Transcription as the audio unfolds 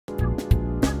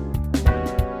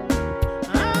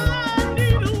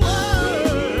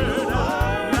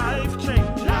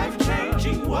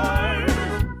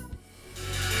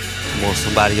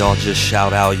Somebody all just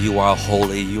shout out, you are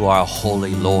holy,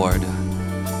 Lord.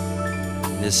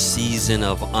 In this season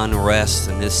of unrest,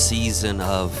 in this season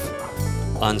of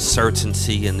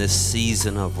uncertainty, in this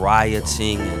season of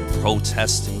rioting and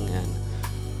protesting and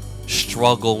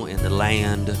struggle in the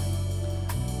land,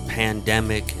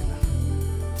 pandemic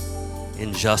and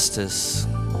injustice,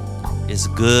 it's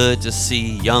good to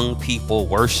see young people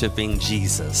worshiping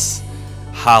Jesus.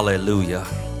 Hallelujah.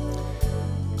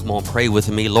 Come on, pray with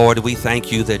me. Lord, we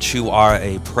thank you that you are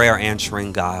a prayer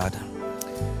answering God.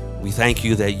 We thank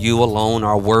you that you alone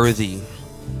are worthy.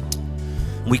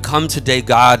 We come today,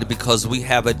 God, because we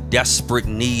have a desperate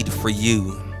need for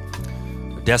you,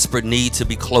 a desperate need to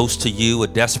be close to you, a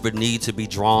desperate need to be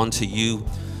drawn to you,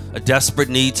 a desperate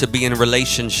need to be in a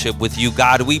relationship with you.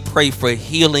 God, we pray for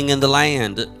healing in the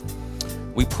land.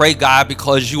 We pray, God,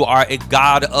 because you are a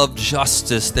God of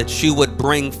justice, that you would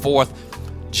bring forth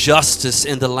justice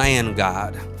in the land,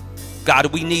 God. God,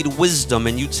 we need wisdom,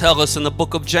 and you tell us in the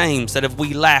book of James that if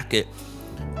we lack it,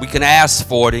 we can ask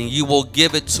for it and you will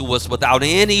give it to us without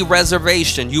any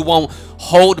reservation. You won't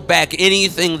hold back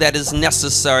anything that is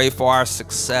necessary for our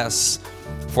success,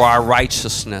 for our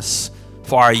righteousness,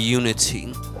 for our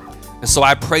unity. And so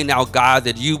I pray now, God,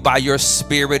 that you by your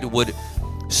Spirit would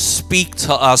speak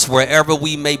to us wherever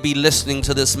we may be listening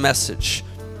to this message,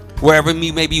 wherever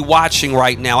we may be watching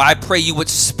right now. I pray you would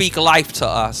speak life to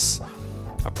us.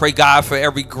 I pray, God, for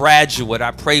every graduate.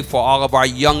 I pray for all of our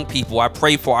young people. I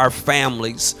pray for our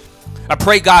families. I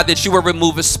pray, God, that you will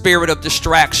remove a spirit of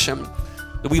distraction,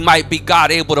 that we might be,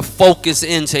 God, able to focus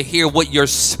in to hear what your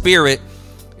Spirit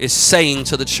is saying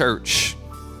to the church.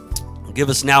 Give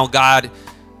us now, God,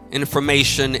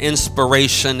 information,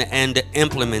 inspiration, and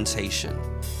implementation.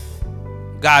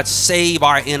 God, save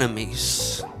our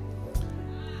enemies.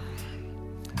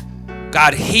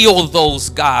 God, heal those,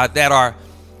 God, that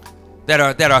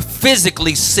are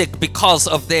physically sick because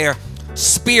of their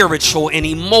spiritual and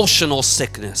emotional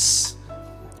sickness.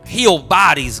 Heal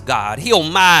bodies, God. Heal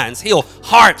minds. Heal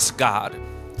hearts, God.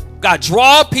 God,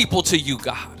 draw people to you,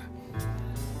 God.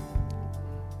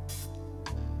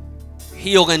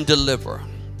 Heal and deliver.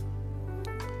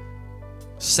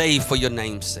 Save for your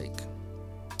name's sake.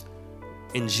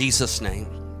 In Jesus' name,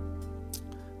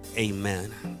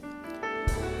 amen.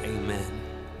 Amen.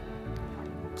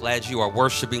 Glad you are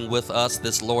worshiping with us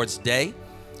this Lord's Day.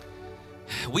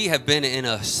 We have been in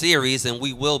a series, and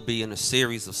we will be in a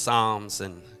series of Psalms,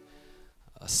 and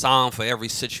a psalm for every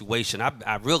situation.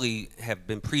 I really have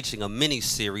been preaching a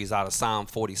mini-series out of Psalm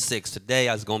 46. Today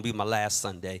is going to be my last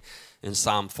Sunday in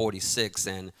Psalm 46,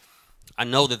 and I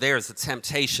know that there is a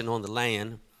temptation on the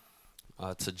land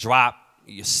to drop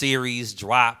your series,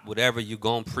 drop whatever you're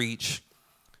going to preach,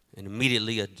 and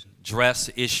immediately address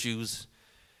issues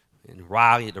and the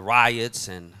riots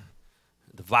and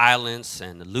the violence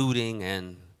and the looting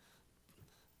and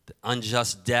the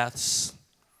unjust deaths.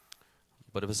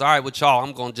 But if it's all right with y'all,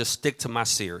 I'm going to just stick to my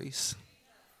series,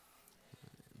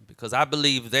 because I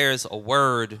believe there's a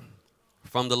word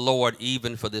from the Lord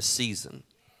even for this season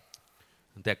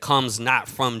that comes not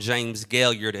from James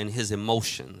Gaillard and his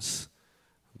emotions,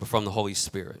 but from the Holy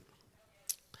Spirit.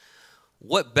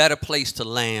 What better place to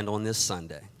land on this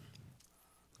Sunday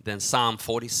than Psalm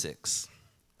 46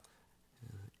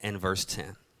 and verse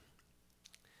 10?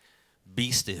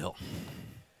 Be still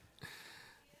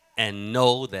and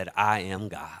know that I am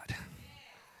God.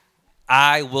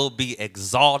 I will be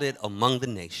exalted among the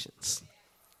nations.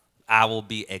 I will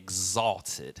be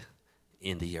exalted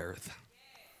in the earth.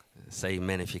 Say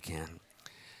amen if you can.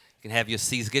 You can have your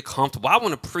seats, get comfortable. I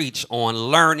want to preach on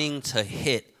learning to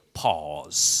hit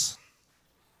pause.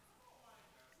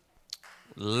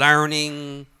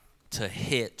 Learning to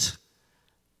hit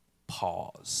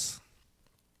pause.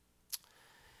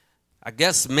 I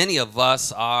guess many of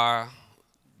us are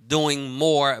doing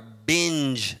more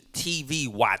binge TV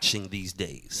watching these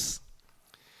days.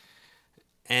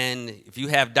 And if you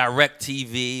have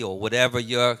DirecTV or whatever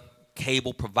your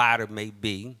cable provider may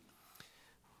be,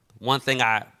 one thing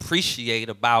I appreciate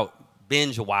about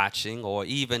binge watching or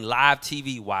even live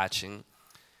TV watching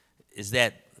is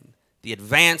that the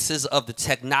advances of the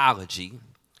technology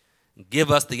give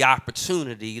us the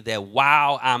opportunity that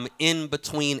while I'm in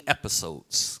between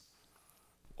episodes,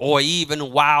 or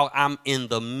even while I'm in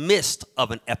the midst of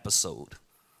an episode,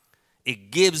 it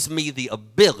gives me the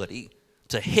ability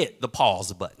to hit the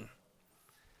pause button.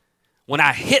 When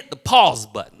I hit the pause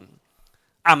button,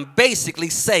 I'm basically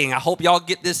saying, I hope y'all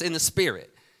get this in the spirit,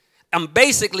 I'm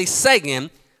basically saying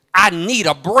I need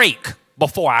a break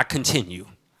before I continue.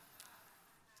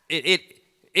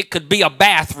 It could be a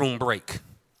bathroom break.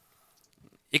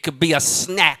 It could be a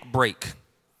snack break.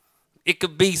 It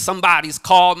could be somebody's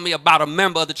called me about a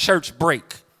member of the church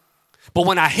break. But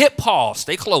when I hit pause,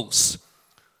 stay close,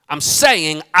 I'm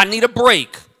saying I need a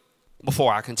break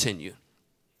before I continue.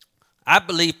 I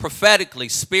believe prophetically,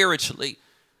 spiritually,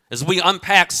 as we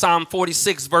unpack Psalm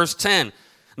 46, verse 10,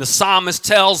 the psalmist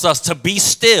tells us to be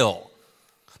still.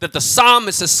 That the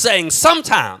psalmist is saying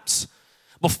sometimes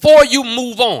before you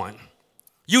move on,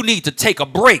 you need to take a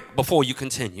break before you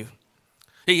continue.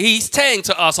 He's saying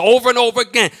to us over and over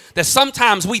again that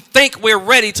sometimes we think we're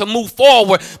ready to move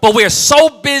forward, but we're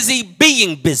so busy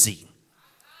being busy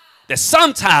that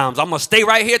sometimes, I'm going to stay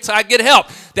right here till I get help,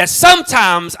 that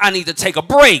sometimes I need to take a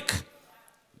break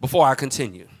before I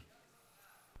continue.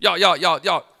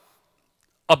 Y'all,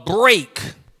 a break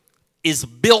is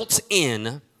built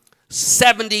in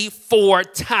 74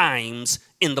 times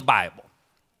in the Bible.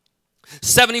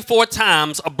 74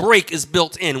 times a break is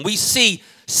built in. We see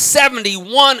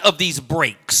 71 of these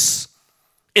breaks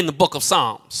in the book of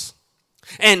Psalms.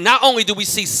 And not only do we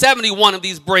see 71 of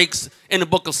these breaks in the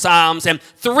book of Psalms and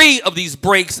 3 of these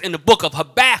breaks in the book of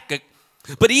Habakkuk,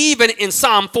 but even in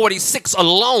Psalm 46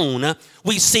 alone,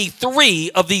 we see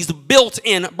 3 of these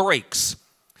built-in breaks.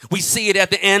 We see it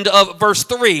at the end of verse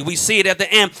 3. We see it at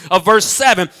the end of verse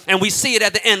 7. And we see it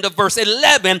at the end of verse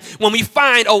 11 when we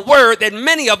find a word that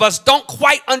many of us don't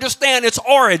quite understand its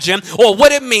origin or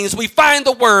what it means. We find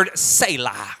the word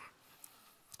Selah.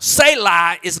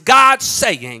 Selah is God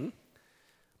saying,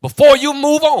 before you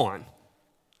move on,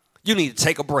 you need to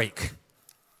take a break.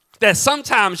 That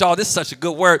sometimes, y'all, this is such a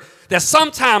good word, that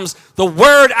sometimes the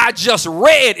word I just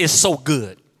read is so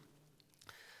good.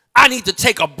 I need to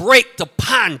take a break to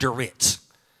ponder it.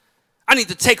 I need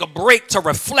to take a break to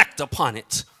reflect upon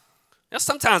it. Now,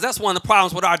 sometimes that's one of the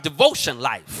problems with our devotion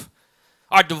life.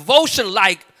 Our devotion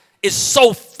life is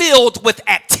so filled with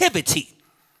activity.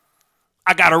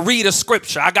 I got to read a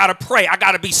scripture. I got to pray. I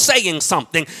got to be saying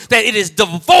something that it is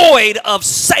devoid of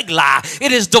Selah.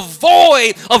 It is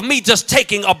devoid of me just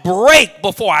taking a break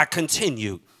before I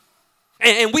continue.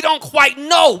 And we don't quite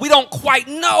know. We don't quite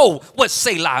know what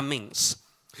Selah means.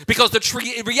 Because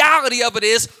the reality of it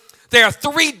is there are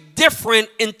 3 different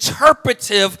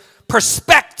interpretive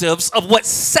perspectives of what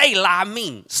Selah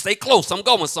means. Stay close. I'm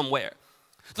going somewhere.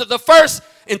 The first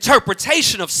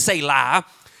interpretation of Selah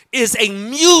is a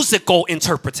musical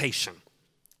interpretation.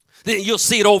 Then you'll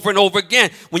see it over and over again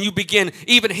when you begin,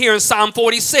 even here in Psalm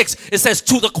 46, it says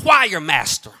to the choir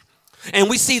master.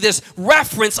 And we see this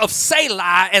reference of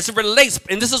Selah as it relates,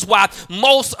 and this is why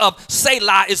most of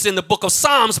Selah is in the book of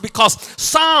Psalms, because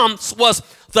Psalms was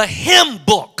the hymn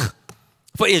book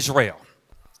for Israel.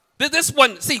 This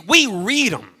one, see, we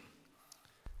read them.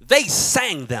 They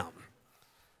sang them.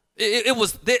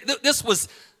 This was,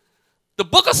 the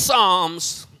book of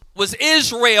Psalms was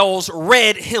Israel's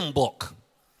red hymn book.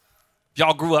 If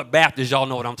y'all grew up Baptist, y'all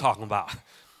know what I'm talking about.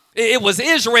 It was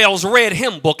Israel's red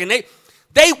hymn book, and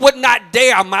they would not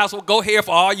dare, I might as well go here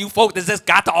for all you folk that just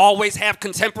got to always have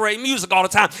contemporary music all the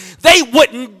time. They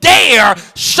wouldn't dare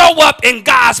show up in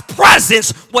God's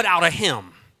presence without a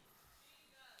hymn.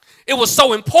 It was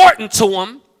so important to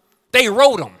them, they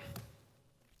wrote them.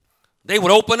 They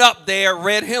would open up their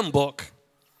red hymn book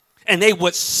and they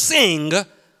would sing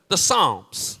the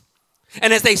Psalms.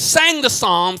 And as they sang the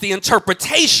Psalms, the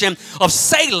interpretation of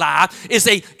Selah is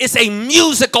a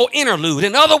musical interlude.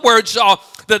 In other words, y'all,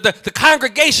 the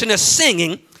congregation is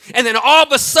singing, and then all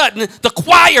of a sudden, the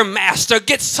choir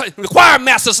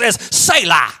master says,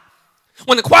 Selah.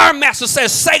 When the choir master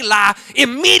says Selah,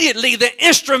 immediately the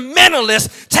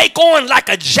instrumentalists take on like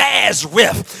a jazz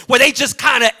riff where they just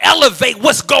kind of elevate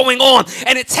what's going on,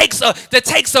 and it takes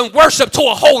some worship to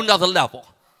a whole nother level.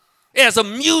 It has a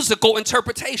musical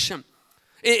interpretation.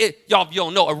 Y'all, if you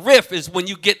don't know, a riff is when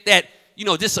you get that,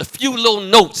 just a few little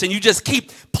notes and you just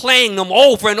keep playing them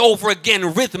over and over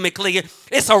again rhythmically.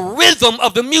 It's a rhythm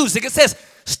of the music. It says,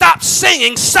 stop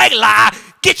singing, Selah,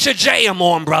 get your jam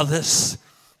on, brothers.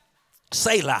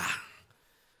 Selah.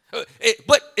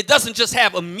 But it doesn't just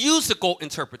have a musical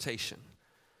interpretation.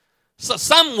 So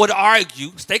some would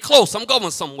argue, stay close, I'm going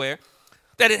somewhere,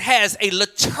 that it has a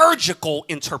liturgical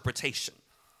interpretation.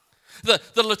 The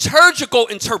liturgical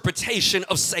interpretation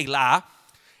of Selah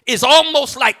is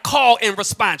almost like call and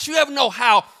response. You ever know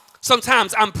how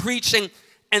sometimes I'm preaching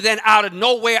and then out of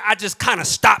nowhere I just kind of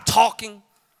stop talking?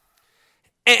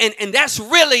 And that's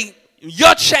really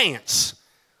your chance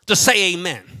to say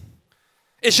amen.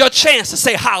 It's your chance to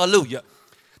say hallelujah.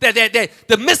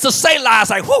 The midst of Selah is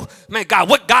like, whoo, man, God,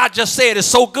 what God just said is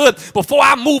so good. Before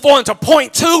I move on to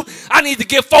point 2, I need to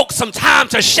give folks some time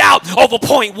to shout over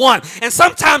point 1. And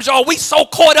sometimes, y'all, we so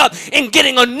caught up in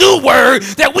getting a new word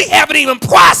that we haven't even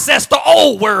processed the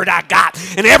old word I got.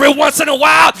 And every once in a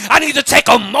while, I need to take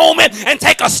a moment and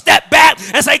take a step back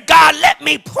and say, God, let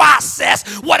me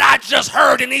process what I just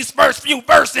heard in these first few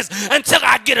verses until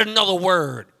I get another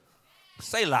word.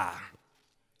 Selah.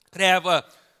 Could have a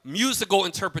musical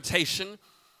interpretation.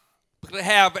 We could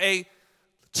have a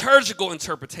liturgical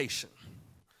interpretation.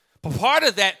 But part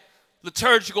of that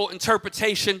liturgical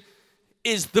interpretation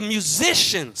is the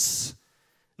musicians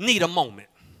need a moment.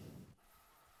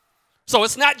 So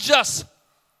it's not just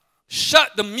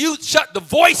shut the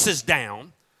voices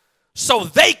down so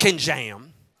they can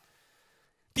jam.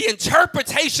 The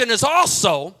interpretation is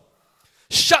also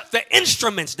shut the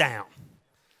instruments down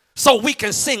so we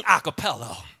can sing a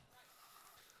cappella.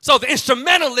 So the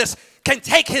instrumentalist can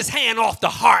take his hand off the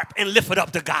harp and lift it up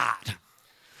to God.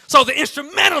 So the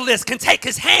instrumentalist can take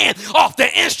his hand off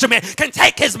the instrument, can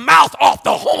take his mouth off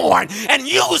the horn and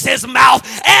use his mouth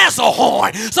as a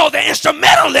horn. So the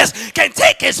instrumentalist can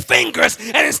take his fingers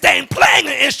and instead of playing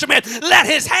the instrument, let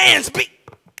his hands be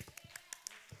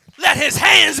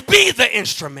the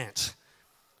instrument.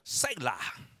 Selah.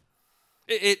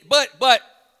 But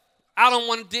I don't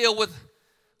want to deal with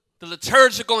the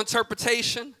liturgical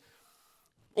interpretation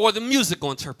or the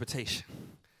musical interpretation.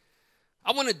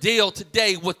 I want to deal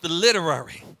today with the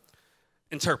literary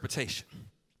interpretation.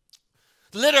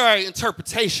 The literary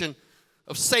interpretation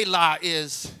of Selah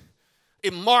is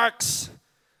it marks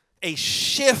a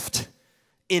shift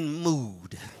in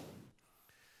mood.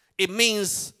 It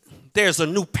means there's a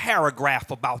new paragraph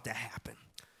about to happen.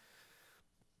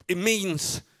 It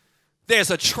means there's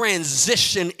a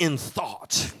transition in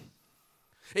thought.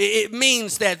 It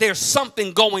means that there's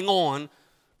something going on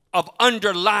of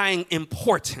underlying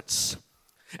importance.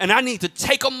 And I need to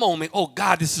take a moment. Oh,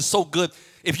 God, this is so good.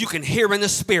 If you can hear in the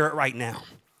spirit right now.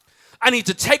 I need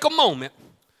to take a moment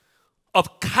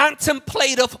of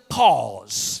contemplative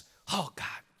pause. Oh, God.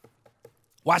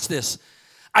 Watch this.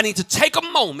 I need to take a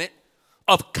moment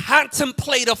of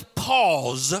contemplative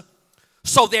pause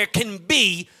so there can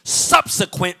be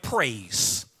subsequent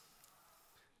praise.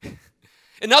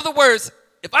 In other words,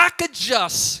 if I could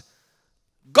just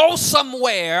go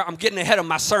somewhere, I'm getting ahead of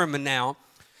my sermon now.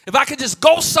 If I could just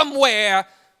go somewhere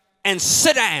and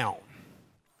sit down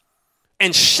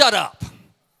and shut up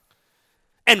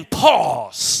and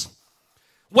pause,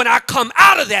 when I come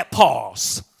out of that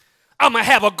pause, I'm going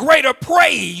to have a greater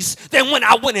praise than when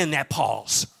I went in that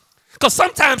pause. Because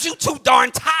sometimes you're too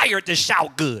darn tired to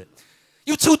shout good.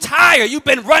 You're too tired. You've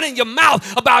been running your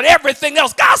mouth about everything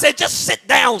else. God said, just sit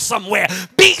down somewhere.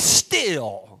 Be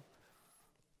still.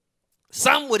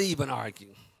 Some would even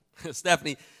argue,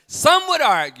 Stephanie, some would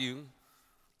argue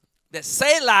that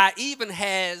Selah even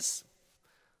has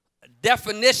a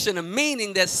definition, a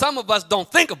meaning that some of us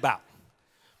don't think about.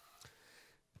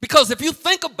 Because if you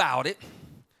think about it,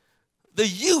 the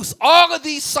use, all of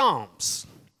these Psalms,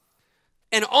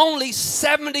 and only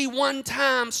 71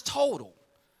 times total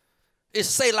is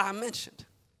Selah mentioned.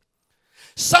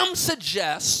 Some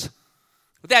suggest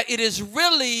that it is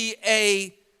really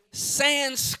a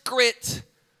Sanskrit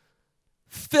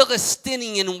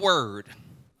Philistinian word.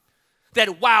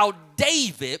 That while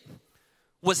David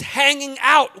was hanging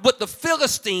out with the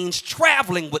Philistines,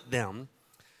 traveling with them,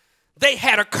 they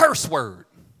had a curse word.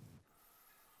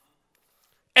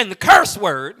 And the curse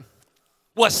word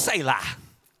was Selah.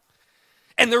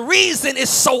 And the reason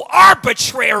it's so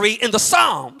arbitrary in the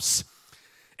Psalms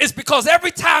is because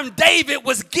every time David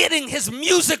was getting his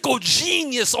musical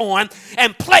genius on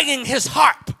and playing his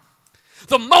harp,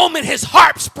 the moment his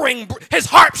harp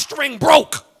string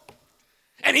broke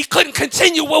and he couldn't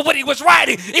continue with what he was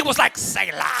writing, it was like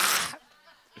Selah.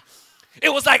 It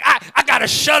was like, I got to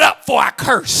shut up before I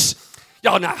curse.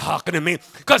 Y'all not hearkening to me.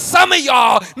 Because some of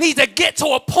y'all need to get to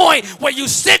a point where you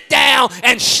sit down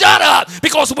and shut up.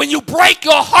 Because when you break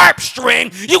your harp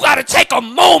string, you got to take a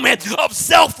moment of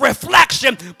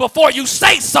self-reflection before you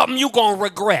say something you're going to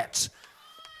regret.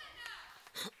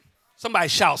 Somebody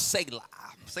shout Selah.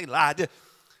 Selah.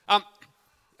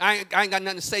 I ain't got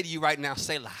nothing to say to you right now.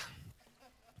 Selah.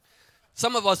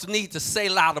 Some of us need to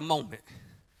Selah the moment.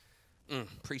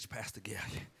 Preach, Pastor Gary.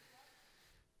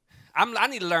 I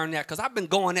need to learn that because I've been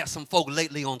going at some folk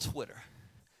lately on Twitter.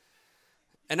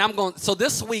 And so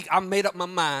this week I made up my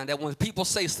mind that when people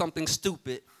say something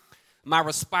stupid, my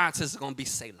response is going to be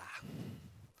Selah.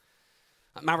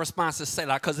 My response is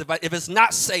Selah, because if it's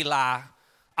not Selah,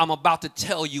 I'm about to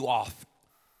tell you off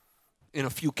in a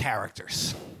few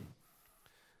characters.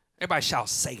 Everybody shout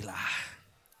Selah.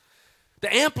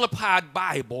 The Amplified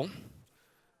Bible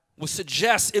would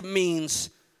suggest it means,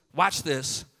 watch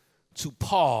this, to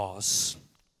pause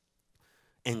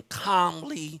and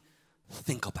calmly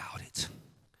think about it.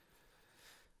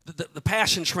 The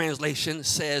Passion Translation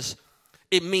says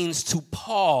it means to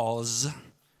pause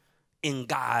in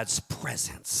God's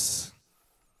presence.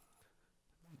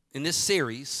 In this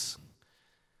series,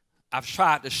 I've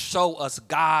tried to show us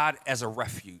God as a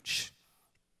refuge.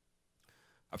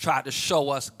 I've tried to show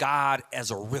us God as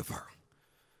a river.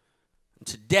 And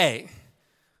today,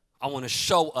 I want to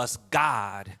show us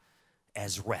God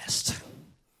as rest.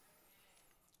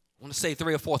 I want to say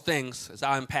 3 or 4 things as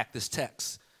I unpack this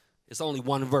text. It's only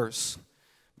one verse.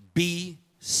 Be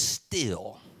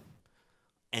still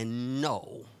and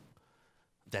know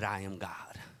that I am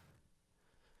God.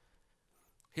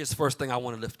 Here's the first thing I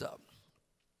want to lift up.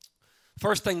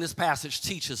 First thing this passage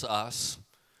teaches us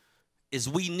is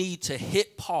we need to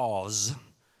hit pause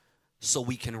so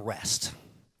we can rest.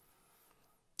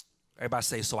 Everybody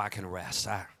say, so I can rest.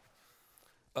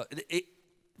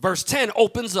 Verse 10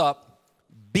 opens up,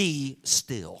 be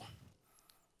still.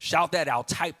 Shout that out,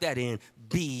 type that in,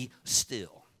 be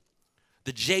still.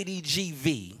 The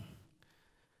JDGV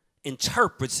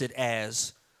interprets it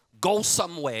as go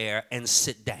somewhere and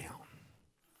sit down.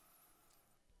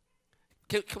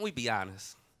 Can we be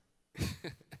honest?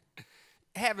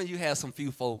 Haven't you had some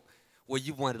few folk where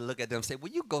you wanted to look at them and say,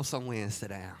 well, you go somewhere and sit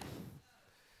down?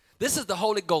 This is the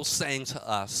Holy Ghost saying to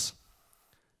us,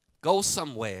 go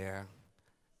somewhere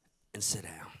and sit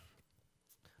down.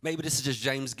 Maybe this is just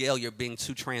James Gale, you're being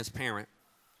too transparent.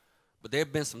 But there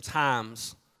have been some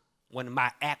times when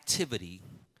my activity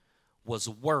was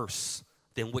worse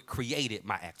than what created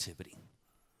my activity.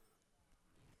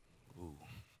 Ooh.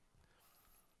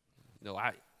 You know,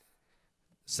 I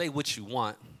say what you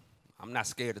want. I'm not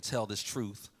scared to tell this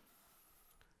truth.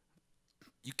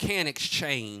 You can't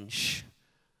exchange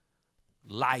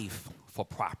life for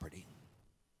property.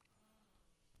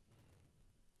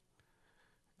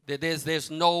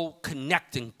 There's no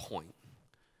connecting point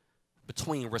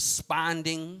between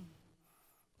responding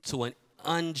to an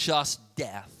unjust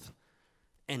death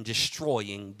and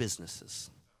destroying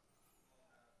businesses.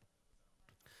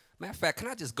 Matter of fact, can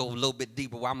I just go a little bit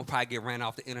deeper where I'm going to probably get ran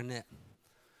off the internet?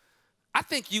 I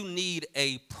think you need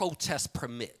a protest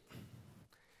permit.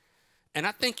 And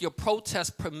I think your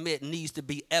protest permit needs to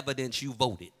be evidence you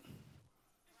voted.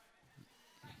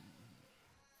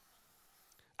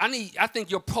 I think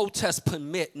your protest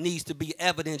permit needs to be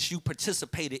evidence you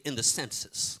participated in the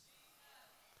census.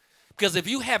 Because if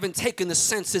you haven't taken the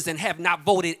census and have not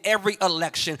voted every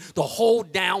election, the whole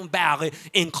down ballot,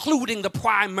 including the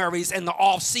primaries and the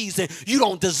off season, you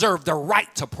don't deserve the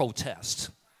right to protest.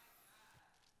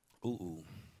 Ooh.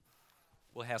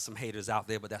 We'll have some haters out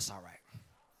there, but that's all right.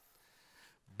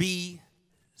 Be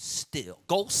still.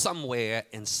 Go somewhere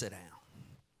and sit down.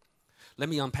 Let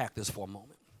me unpack this for a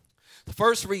moment. The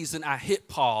first reason I hit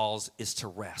pause is to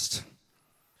rest.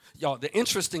 Y'all, the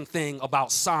interesting thing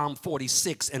about Psalm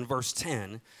 46 and verse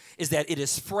 10 is that it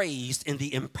is phrased in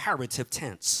the imperative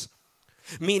tense,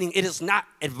 meaning it is not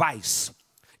advice.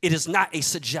 It is not a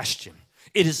suggestion.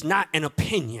 It is not an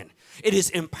opinion. It is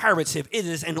imperative. It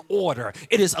is an order.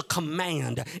 It is a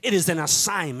command. It is an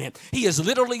assignment. He is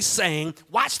literally saying,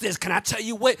 watch this. Can I tell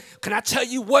you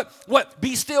what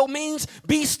be still means?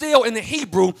 Be still in the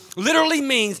Hebrew literally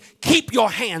means keep your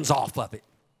hands off of it.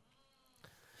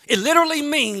 It literally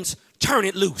means turn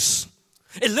it loose.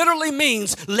 It literally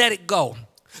means let it go.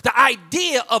 The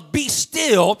idea of be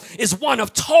still is one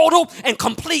of total and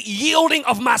complete yielding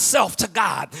of myself to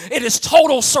God. It is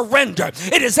total surrender.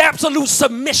 It is absolute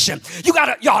submission.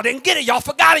 Y'all didn't get it. Y'all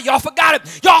forgot it. Y'all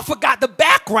forgot the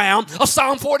background of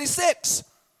Psalm 46.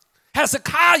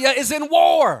 Hezekiah is in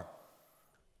war.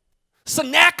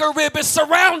 Sennacherib is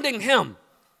surrounding him.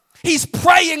 He's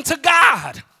praying to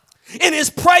God. In his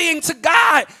praying to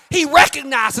God, he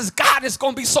recognizes God is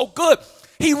going to be so good.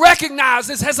 He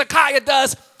recognizes, Hezekiah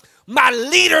does, my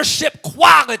leadership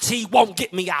quality won't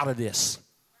get me out of this.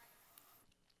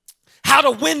 How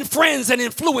to win friends and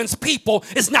influence people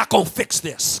is not going to fix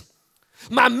this.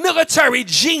 My military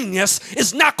genius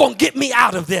is not going to get me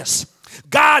out of this.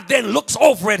 God then looks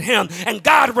over at him and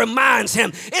God reminds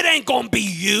him, it ain't going to be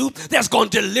you that's going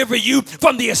to deliver you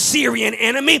from the Assyrian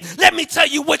enemy. Let me tell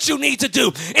you what you need to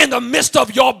do. In the midst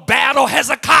of your battle,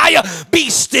 Hezekiah, be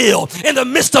still. In the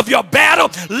midst of your battle,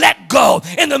 let go.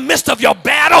 In the midst of your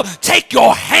battle, take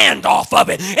your hand off of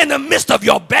it. In the midst of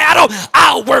your battle,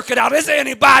 I'll work it out. Is there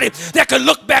anybody that can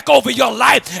look back over your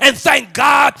life and thank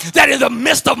God that in the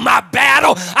midst of my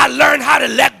battle, I learned how to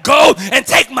let go and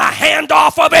take my hand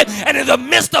off of it? And in the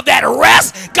midst of that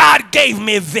rest, God gave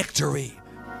me victory.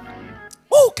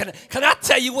 Ooh, can I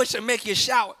tell you what should make you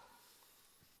shout?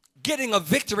 Getting a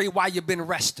victory while you've been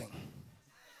resting.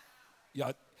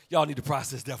 Y'all need to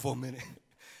process that for a minute.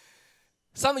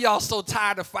 Some of y'all so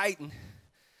tired of fighting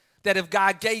that if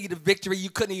God gave you the victory, you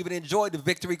couldn't even enjoy the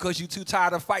victory because you're too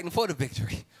tired of fighting for the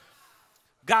victory.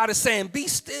 God is saying, be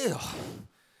still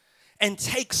and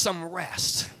take some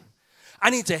rest. I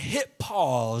need to hit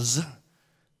pause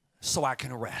so I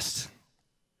can rest.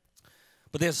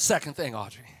 But there's a second thing,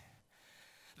 Audrey.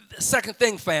 The second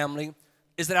thing, family,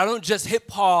 is that I don't just hit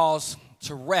pause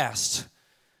to rest.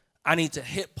 I need to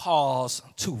hit pause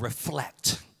to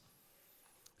reflect.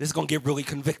 This is going to get really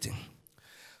convicting.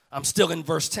 I'm still in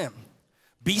verse 10.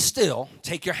 Be still,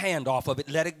 take your hand off of it,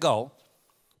 let it go.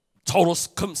 Total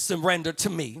surrender to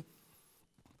me.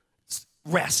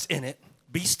 Rest in it.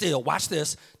 Be still. Watch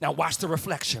this. Now watch the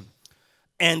reflection.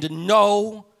 And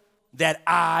know that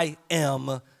I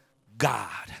am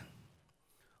God.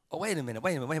 Oh, wait a minute.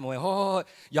 Oh,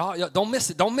 y'all, don't miss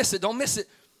it.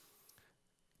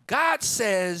 God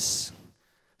says,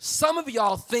 some of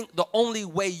y'all think the only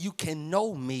way you can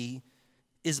know me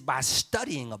is by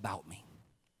studying about me.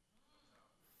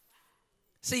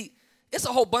 See, it's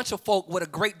a whole bunch of folk with a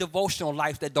great devotional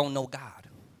life that don't know God.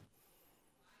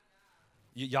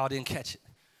 Y'all didn't catch it.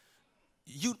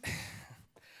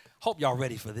 Hope y'all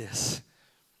ready for this.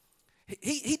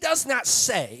 He does not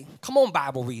say, come on,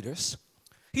 Bible readers.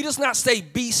 He does not say,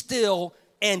 be still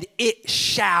and it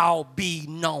shall be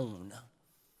known.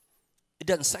 It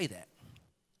doesn't say that.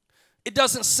 It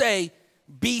doesn't say,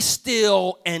 be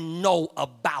still and know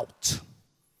about.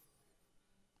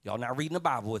 Y'all not reading the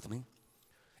Bible with me.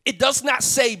 It does not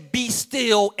say, be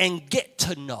still and get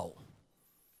to know.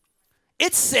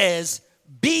 It says,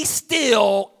 be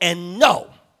still and know.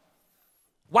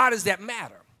 Why does that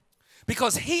matter?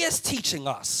 Because he is teaching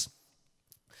us,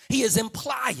 he is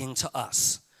implying to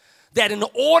us that in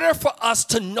order for us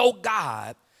to know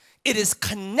God, it is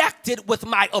connected with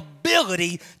my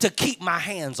ability to keep my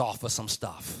hands off of some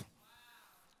stuff.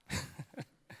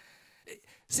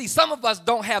 See, some of us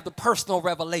don't have the personal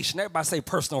revelation. Everybody say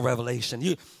personal revelation.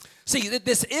 See,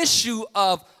 this issue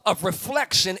of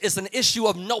reflection is an issue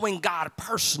of knowing God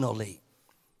personally.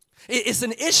 It's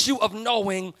an issue of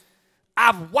knowing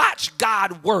I've watched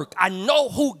God work. I know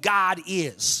who God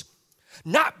is.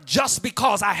 Not just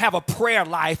because I have a prayer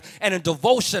life and a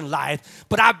devotion life,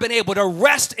 but I've been able to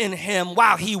rest in him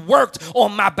while he worked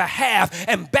on my behalf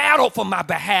and battled for my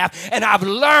behalf. And I've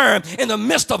learned in the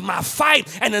midst of my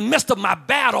fight and in the midst of my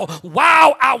battle,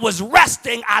 while I was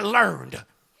resting, I learned.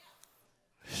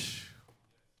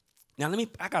 Now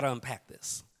I got to unpack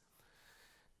this,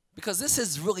 because this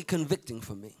is really convicting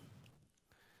for me.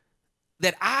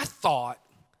 That I thought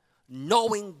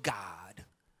knowing God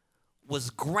was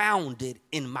grounded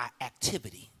in my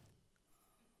activity.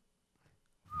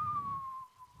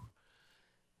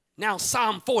 Now,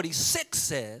 Psalm 46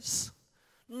 says,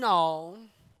 no,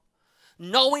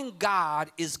 knowing God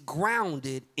is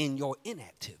grounded in your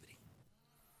inactivity.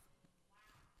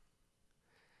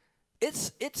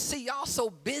 See, y'all so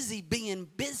busy being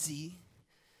busy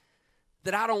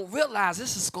that I don't realize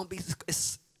this is going to be,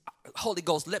 Holy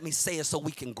Ghost, let me say it so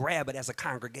we can grab it as a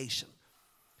congregation.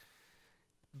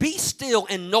 Be still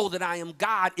and know that I am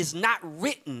God is not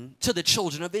written to the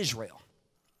children of Israel.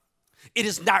 It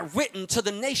is not written to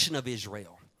the nation of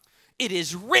Israel. It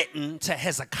is written to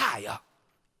Hezekiah.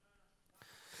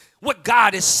 What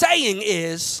God is saying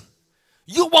is,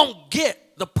 you won't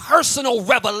get the personal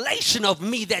revelation of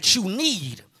me that you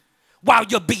need while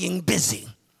you're being busy.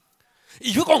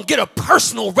 You're going to get a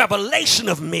personal revelation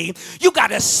of me. You got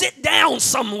to sit down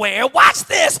somewhere. Watch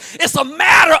this. It's a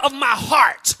matter of my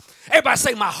heart. Everybody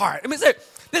say my heart. I mean,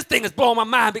 this thing is blowing my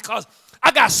mind because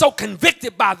I got so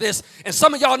convicted by this. And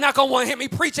some of y'all not going to want to hear me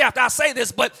preach after I say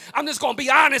this, but I'm just going to be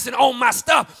honest and own my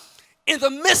stuff. In the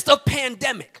midst of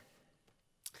pandemic,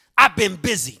 I've been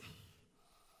busy.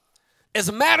 As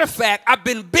a matter of fact, I've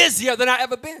been busier than I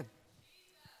ever been.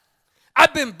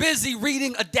 I've been busy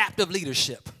reading adaptive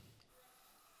leadership.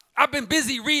 I've been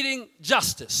busy reading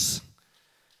justice.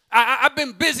 I've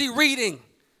been busy reading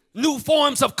new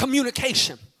forms of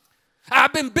communication.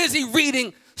 I've been busy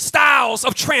reading styles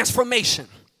of transformation.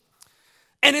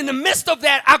 And in the midst of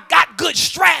that, I've got good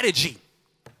strategy.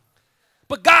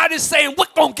 But God is saying,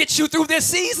 what's going to get you through this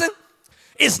season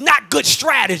is not good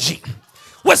strategy.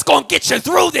 What's going to get you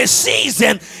through this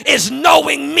season is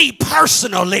knowing me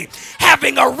personally,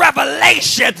 having a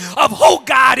revelation of who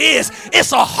God is.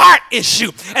 It's a heart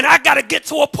issue. And I got to get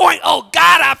to a point, oh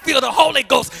God, I feel the Holy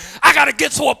Ghost. I got to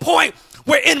get to a point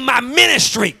where in my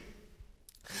ministry,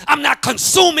 I'm not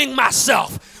consuming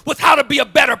myself with how to be a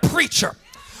better preacher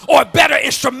or a better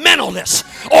instrumentalist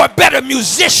or a better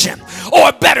musician or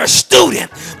a better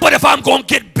student. But if I'm going to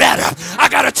get better, I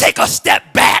got to take a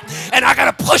step back and I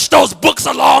got to push those books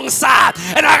alongside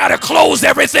and I got to close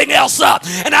everything else up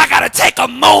and I got to take a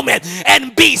moment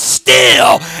and be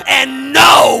still and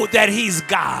know that he's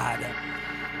God.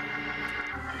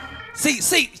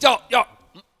 See, y'all,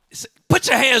 put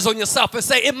your hands on yourself and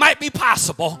say, it might be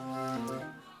possible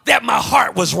that my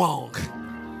heart was wrong.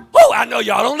 Oh, I know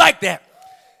y'all don't like that.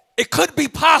 It could be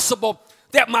possible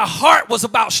that my heart was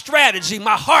about strategy.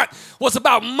 My heart was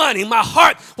about money. My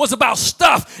heart was about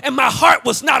stuff. And my heart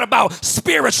was not about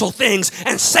spiritual things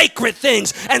and sacred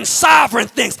things and sovereign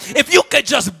things. If you could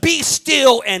just be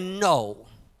still and know.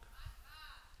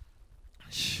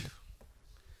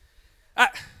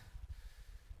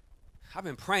 I've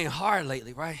been praying hard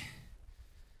lately, right?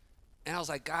 And I was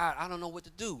like, God, I don't know what to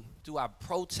do. Do I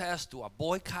protest? Do I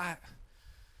boycott?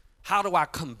 How do I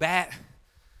combat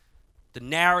the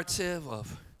narrative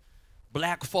of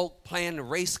black folk playing the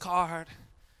race card?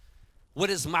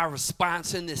 What is my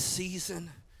response in this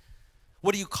season?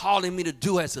 What are you calling me to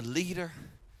do as a leader?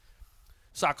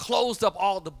 So I closed up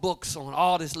all the books on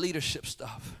all this leadership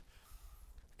stuff.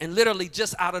 And literally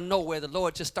just out of nowhere, the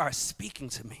Lord just started speaking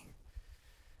to me.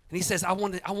 And he says, I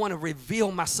want to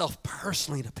reveal myself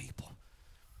personally to people.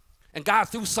 And God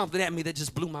threw something at me that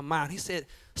just blew my mind. He said,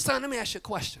 son, let me ask you a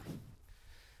question.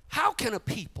 How can a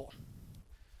people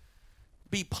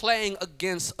be playing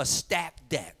against a stacked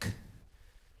deck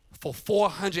for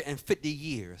 450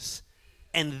 years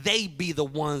and they be the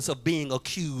ones of being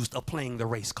accused of playing the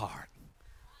race card?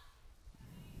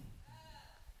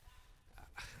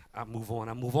 I move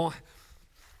on.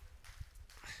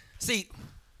 See,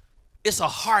 it's a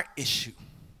heart issue.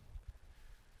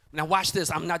 Now watch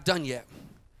this, I'm not done yet.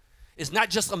 It's not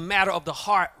just a matter of the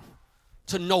heart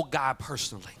to know God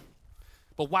personally.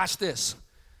 But watch this.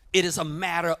 It is a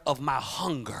matter of my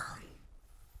hunger.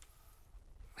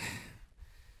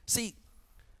 See,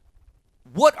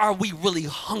 what are we really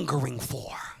hungering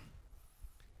for?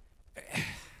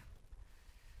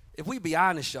 If we be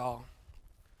honest, y'all,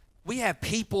 we have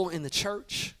people in the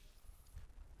church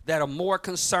that are more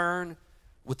concerned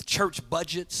with church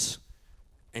budgets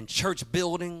and church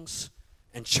buildings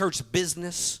and church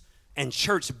business and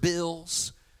church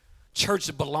bills,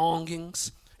 church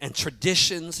belongings and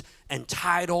traditions and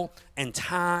title and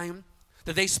time,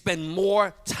 that they spend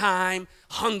more time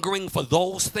hungering for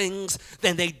those things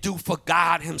than they do for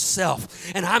God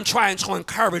himself. And I'm trying to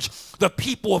encourage the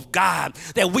people of God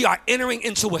that we are entering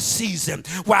into a season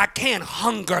where I can't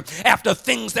hunger after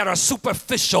things that are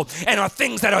superficial and are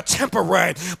things that are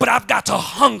temporary, but I've got to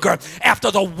hunger after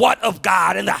the what of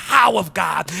God and the how of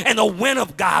God and the when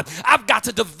of God. I've got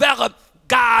to develop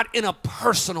God in a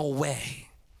personal way.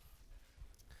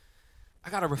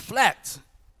 I got to reflect.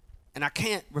 And I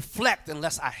can't reflect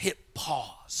unless I hit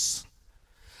pause.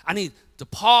 I need to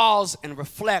pause and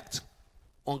reflect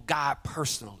on God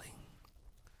personally.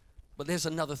 But there's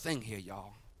another thing here,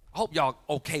 y'all. I hope y'all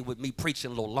okay with me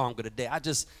preaching a little longer today. I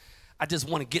just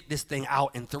want to get this thing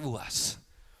out and through us.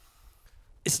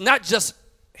 It's not just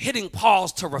hitting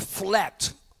pause to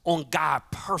reflect on God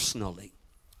personally,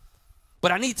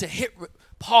 but I need to hit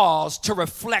pause to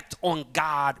reflect on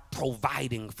God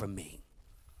providing for me.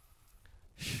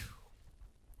 Whew.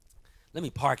 Let me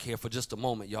park here for just a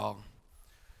moment, y'all.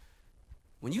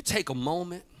 When you take a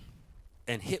moment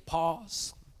and hit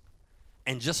pause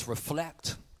and just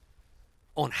reflect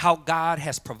on how God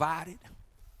has provided.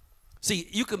 See,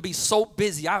 you can be so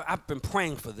busy. I've been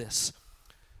praying for this.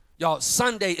 Y'all,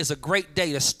 Sunday is a great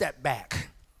day to step back.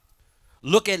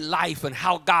 Look at life and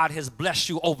how God has blessed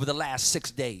you over the last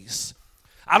 6 days.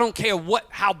 I don't care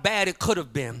how bad it could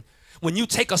have been. When you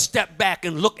take a step back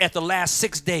and look at the last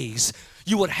 6 days,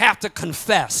 you would have to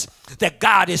confess that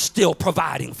God is still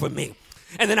providing for me.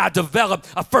 And then I developed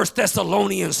a 1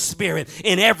 Thessalonians spirit.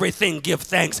 In everything give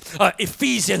thanks.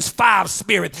 Ephesians 5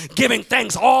 spirit. Giving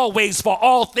thanks always for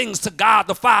all things to God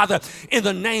the Father in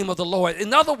the name of the Lord.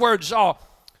 In other words, y'all,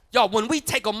 when we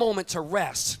take a moment to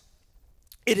rest,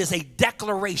 it is a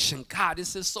declaration. God,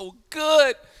 this is so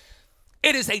good.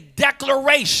 It is a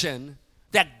declaration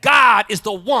that God is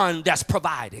the one that's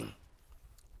providing.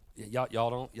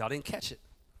 Y'all didn't catch it.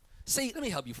 See, let me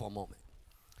help you for a moment.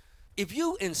 If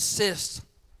you insist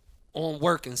on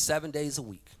working 7 days a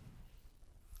week,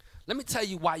 let me tell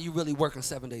you why you're really working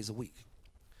 7 days a week.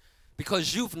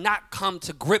 Because you've not come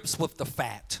to grips with the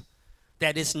fact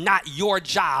that it's not your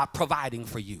job providing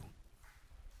for you.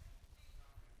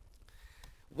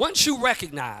 Once you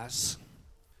recognize,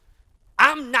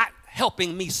 I'm not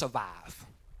helping me survive,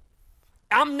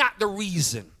 I'm not the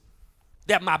reason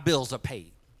that my bills are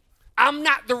paid. I'm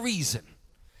not the reason.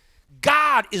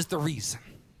 God is the reason.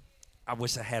 I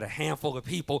wish I had a handful of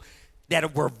people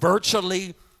that were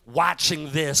virtually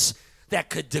watching this that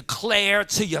could declare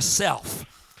to yourself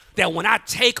that when I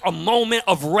take a moment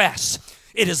of rest,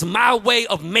 it is my way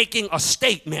of making a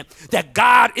statement that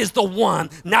God is the one,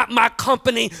 not my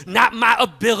company, not my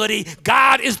ability.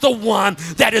 God is the one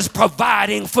that is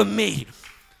providing for me.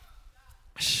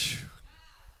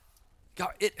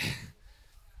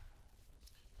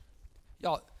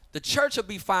 Y'all, the church will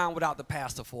be fine without the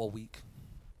pastor for a week,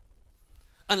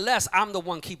 unless I'm the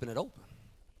one keeping it open.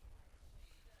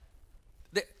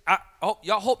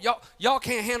 Y'all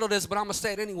can't handle this, but I'm gonna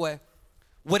say it anyway.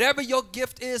 Whatever your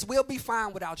gift is, we'll be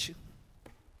fine without you.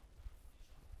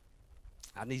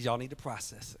 Y'all need to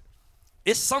process it.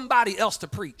 It's somebody else to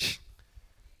preach.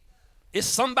 It's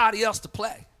somebody else to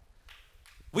play.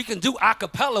 We can do a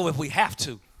cappella if we have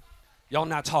to. Y'all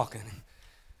not talking.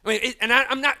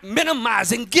 I'm not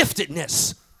minimizing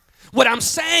giftedness. What I'm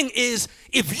saying is,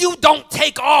 if you don't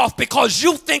take off because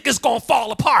you think it's going to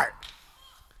fall apart,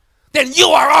 then you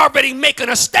are already making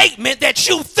a statement that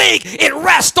you think it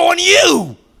rests on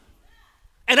you.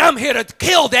 And I'm here to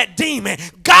kill that demon.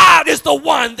 God is the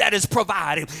one that is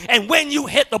providing. And when you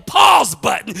hit the pause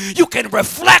button, you can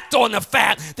reflect on the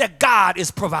fact that God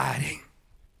is providing.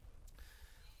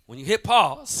 When you hit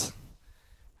pause,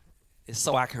 it's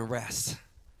so I can rest.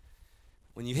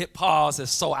 When you hit pause,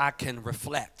 it's so I can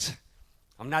reflect.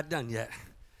 I'm not done yet.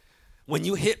 When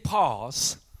you hit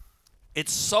pause,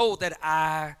 it's so that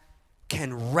I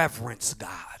can reverence God.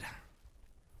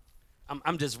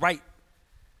 I'm just right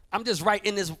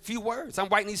in this few words. I'm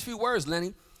writing these few words,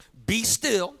 Lenny. Be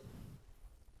still,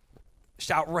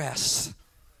 shout rest.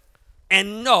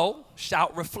 And know,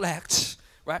 shout reflect.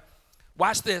 Right?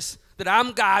 Watch this. That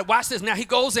I'm God. Watch this. Now he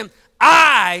goes in.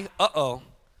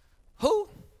 Who?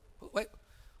 Wait.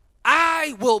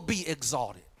 I will be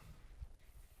exalted.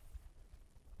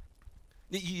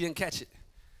 You didn't catch it.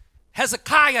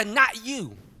 Hezekiah, not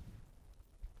you.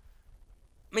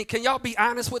 Can y'all be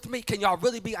honest with me? Can y'all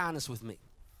really be honest with me?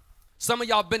 Some of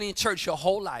y'all been in church your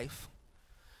whole life,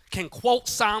 can quote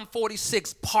Psalm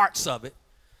 46, parts of it,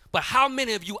 but how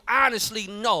many of you honestly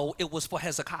know it was for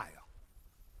Hezekiah?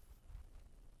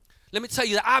 Let me tell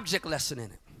you the object lesson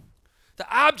in it. The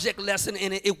object lesson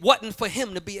in it, it wasn't for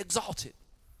him to be exalted.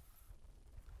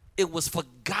 It was for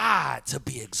God to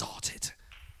be exalted.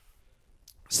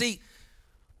 See,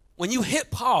 when you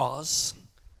hit pause,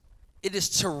 it is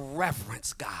to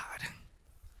reverence God.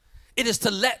 It is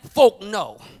to let folk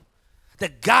know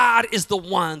that God is the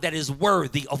one that is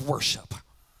worthy of worship.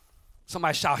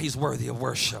 Somebody shout, he's worthy of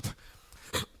worship.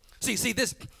 See,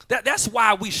 that's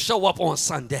why we show up on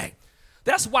Sunday.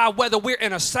 That's why whether we're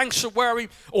in a sanctuary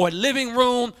or a living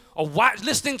room or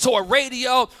listening to a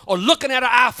radio or looking at an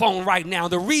iPhone right now,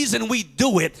 the reason we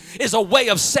do it is a way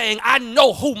of saying, I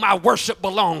know who my worship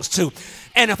belongs to.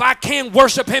 And if I can't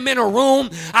worship him in a room,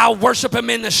 I'll worship him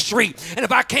in the street. And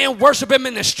if I can't worship him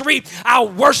in the street, I'll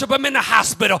worship him in the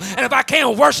hospital. And if I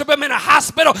can't worship him in the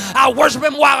hospital, I'll worship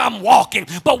him while I'm walking.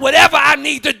 But whatever I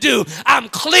need to do, I'm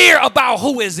clear about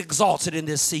who is exalted in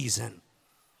this season.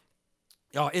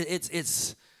 Y'all,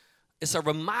 it's a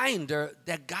reminder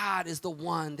that God is the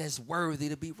one that's worthy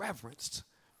to be reverenced.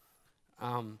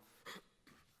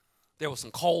 There were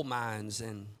some coal mines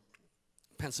in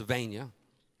Pennsylvania.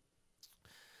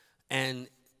 And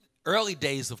early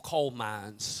days of coal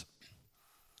mines,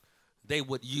 they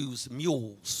would use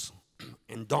mules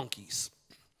and donkeys.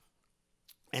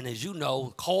 And as you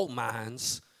know, coal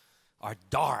mines are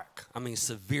dark.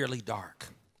 Severely dark.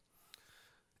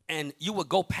 And you would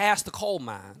go past the coal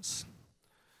mines.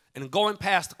 And going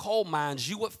past the coal mines,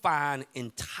 you would find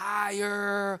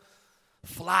entire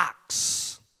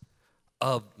flocks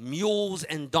of mules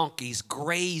and donkeys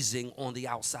grazing on the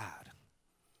outside.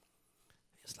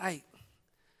 It's like,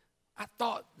 I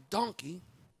thought donkey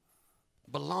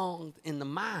belonged in the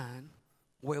mine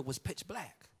where it was pitch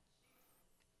black.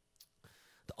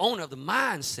 The owner of the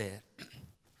mine said,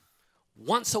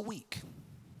 once a week,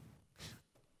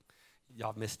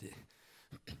 y'all missed it.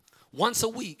 Once a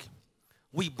week,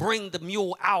 we bring the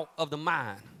mule out of the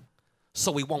mine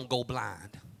so we won't go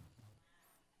blind.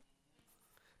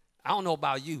 I don't know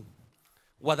about you,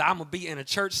 whether I'm going to be in a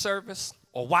church service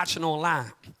or watching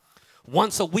online.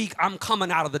 Once a week, I'm coming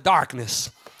out of the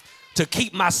darkness to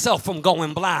keep myself from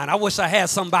going blind. I wish I had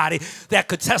somebody that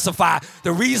could testify.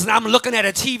 The reason I'm looking at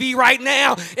a TV right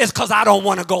now is because I don't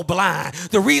want to go blind.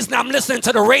 The reason I'm listening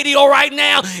to the radio right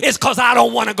now is because I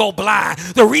don't want to go blind.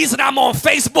 The reason I'm on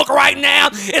Facebook right now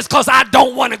is because I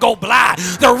don't want to go blind.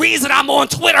 The reason I'm on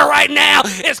Twitter right now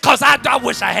is because I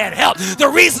wish I had help. The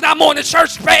reason I'm on the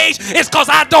church page is because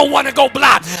I don't want to go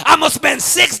blind. I'm going to spend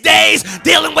 6 days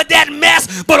dealing with that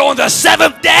mess, but on the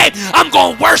 7th day, I'm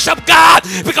going to worship God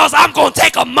because I'm going to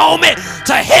take a moment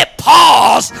to hit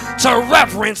pause to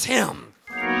reverence him.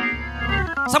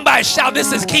 Somebody shout,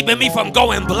 this is keeping me from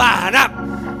going blind.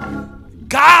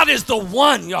 God is the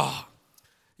one, y'all.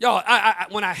 Y'all,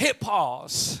 when I hit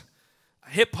pause,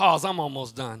 I'm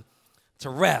almost done, to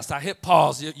rest. I hit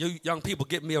pause. You young people,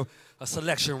 get me a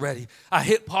selection ready. I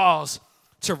hit pause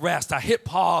to rest. I hit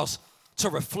pause to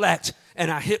reflect. And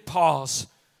I hit pause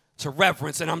to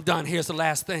reverence. And I'm done. Here's the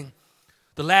last thing.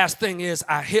 The last thing is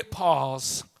I hit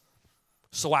pause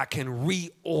so I can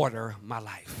reorder my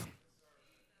life.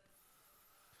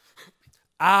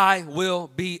 I will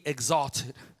be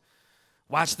exalted.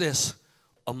 Watch this.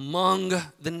 Among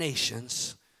the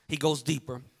nations, he goes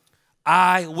deeper.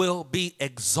 I will be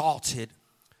exalted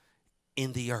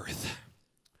in the earth.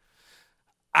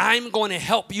 I'm going to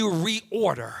help you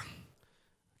reorder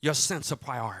your sense of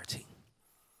priority.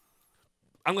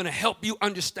 I'm going to help you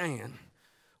understand.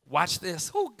 Watch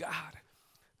this. Oh, God.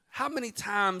 How many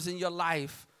times in your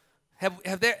life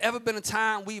have there ever been a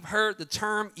time we've heard the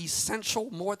term essential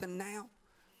more than now?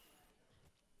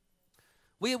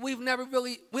 We've never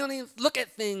really, we don't even look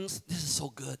at things. This is so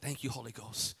good. Thank you, Holy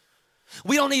Ghost.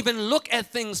 We don't even look at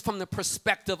things from the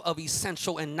perspective of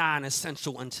essential and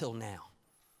non-essential until now.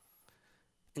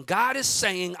 And God is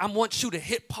saying, I want you to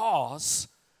hit pause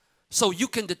so you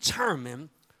can determine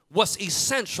what's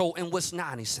essential and what's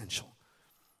non-essential.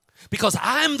 Because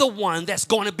I'm the one that's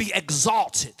going to be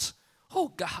exalted. Oh,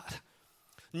 God.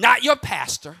 Not your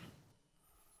pastor,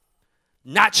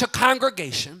 not your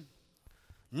congregation,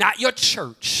 not your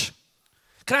church.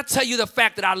 Can I tell you the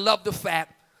fact that I love the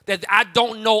fact that I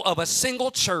don't know of a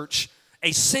single church,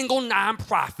 a single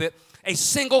nonprofit, a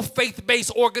single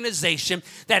faith-based organization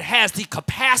that has the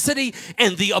capacity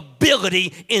and the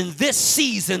ability in this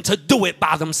season to do it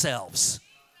by themselves.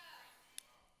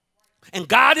 And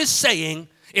God is saying,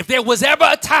 if there was ever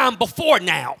a time before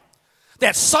now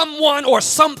that someone or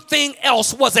something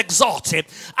else was exalted,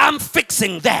 I'm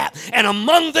fixing that. And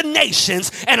among the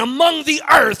nations and among the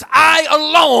earth, I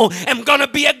alone am going to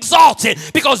be exalted,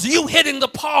 because you hitting the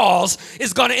pause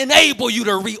is going to enable you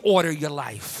to reorder your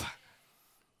life.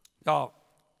 Y'all,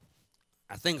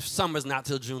 I think summer's not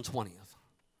till June 20th.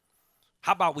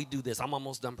 How about we do this? I'm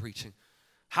almost done preaching.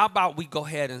 How about we go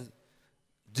ahead and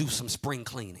do some spring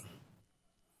cleaning?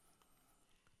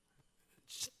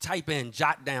 Type in,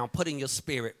 jot down, put in your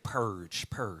spirit, purge,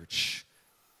 purge.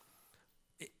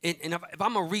 And if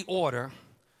I'm a reorder,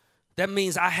 that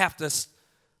means I have to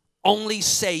only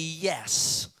say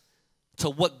yes to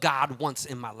what God wants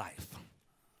in my life.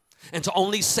 And to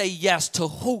only say yes to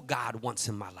who God wants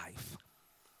in my life.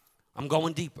 I'm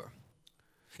going deeper.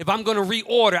 If I'm going to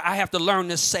reorder, I have to learn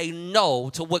to say no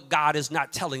to what God is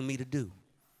not telling me to do.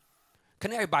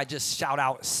 Can everybody just shout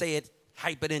out, say it,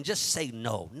 hype it in, just say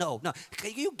no, no, no.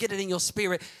 Can you get it in your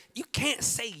spirit? You can't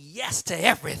say yes to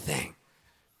everything.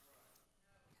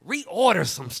 Reorder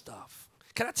some stuff.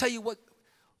 Can I tell you what?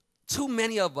 Too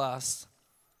many of us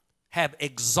have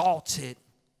exalted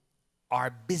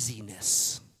our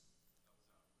busyness.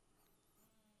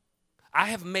 I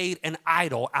have made an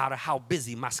idol out of how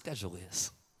busy my schedule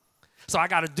is. So I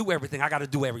got to do everything. I got to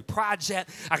do every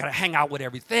project. I got to hang out with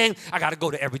everything. I got to go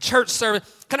to every church service.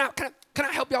 Can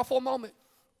I help y'all for a moment?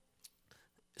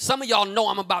 Some of y'all know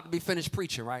I'm about to be finished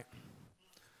preaching, right?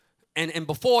 And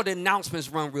before the announcements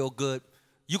run real good,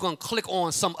 you're going to click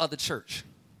on some other church.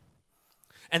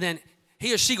 And then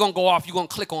he or she going to go off. You're going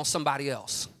to click on somebody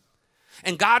else.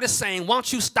 And God is saying, why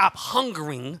don't you stop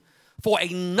hungering for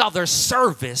another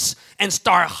service and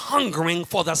start hungering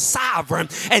for the sovereign,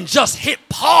 and just hit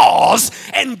pause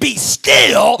and be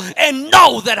still and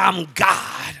know that I'm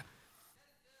God.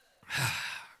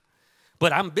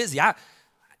 But I'm busy. I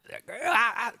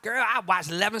watched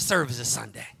 11 services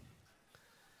Sunday.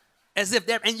 As if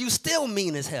that, and you still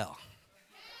mean as hell.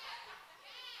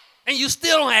 And you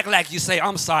still don't act like you say,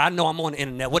 I'm sorry, I know I'm on the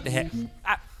internet. What the heck?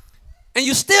 And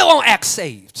you still don't act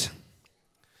saved.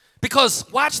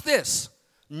 Because watch this.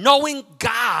 Knowing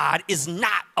God is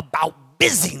not about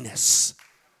busyness.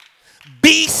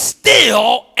 Be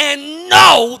still and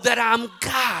know that I'm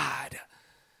God.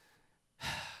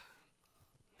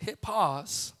 Hit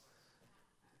pause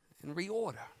and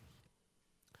reorder.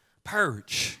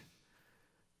 Purge.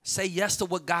 Say yes to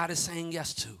what God is saying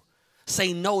yes to.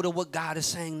 Say no to what God is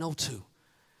saying no to.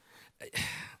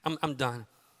 I'm done.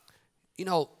 You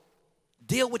know,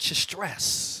 deal with your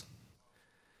stress.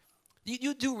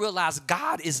 You do realize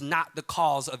God is not the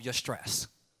cause of your stress.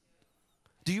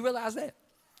 Do you realize that?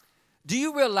 Do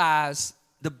you realize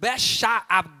the best shot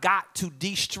I've got to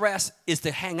de-stress is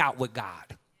to hang out with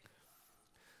God?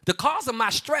 The cause of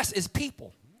my stress is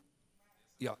people.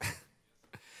 Yo.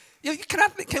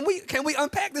 Can we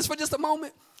unpack this for just a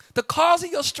moment? The cause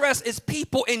of your stress is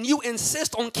people, and you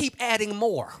insist on keep adding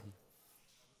more.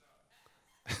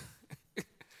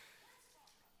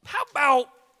 How about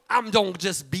I'm going to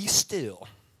just be still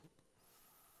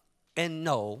and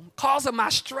know? Cause of my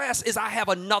stress is I have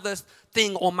another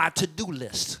thing on my to-do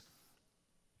list.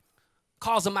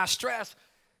 Cause of my stress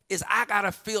is I got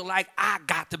to feel like I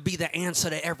got to be the answer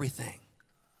to everything.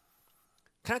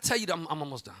 Can I tell you, I'm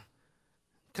almost done.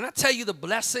 Can I tell you the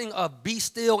blessing of be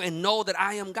still and know that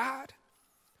I am God?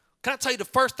 Can I tell you the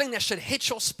first thing that should hit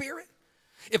your spirit?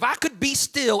 If I could be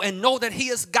still and know that he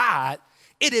is God,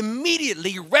 it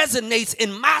immediately resonates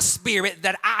in my spirit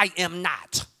that I am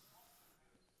not.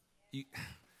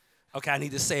 Okay, I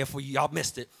need to say it for you. Y'all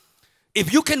missed it.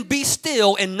 If you can be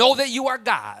still and know that you are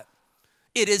God,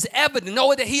 it is evident,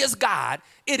 know that he is God,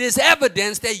 it is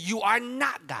evidence that you are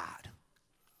not God.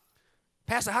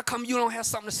 Pastor, how come you don't have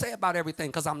something to say about everything?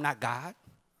 Because I'm not God.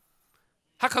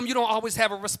 How come you don't always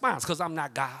have a response? Because I'm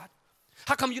not God.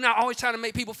 How come you're not always trying to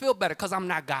make people feel better? Because I'm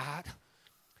not God.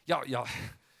 Y'all,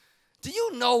 do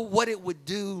you know what it would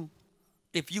do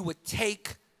if you would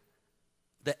take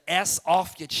the S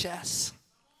off your chest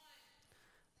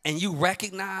and you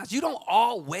recognize you don't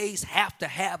always have to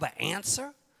have an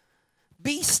answer?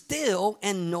 Be still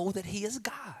and know that he is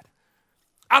God.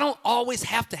 I don't always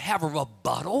have to have a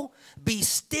rebuttal. Be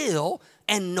still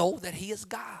and know that he is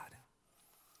God.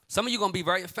 Some of you are going to be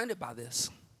very offended by this.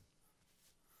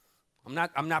 I'm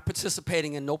not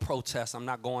participating in no protest. I'm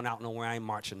not going out nowhere. I ain't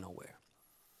marching nowhere.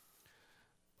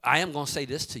 I am going to say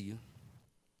this to you.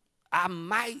 I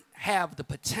might have the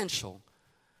potential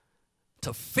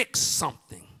to fix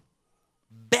something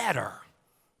better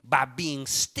by being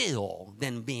still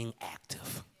than being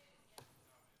active.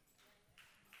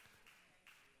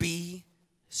 Be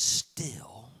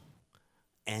still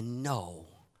and know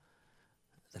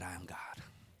that I am God.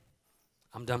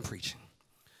 I'm done preaching.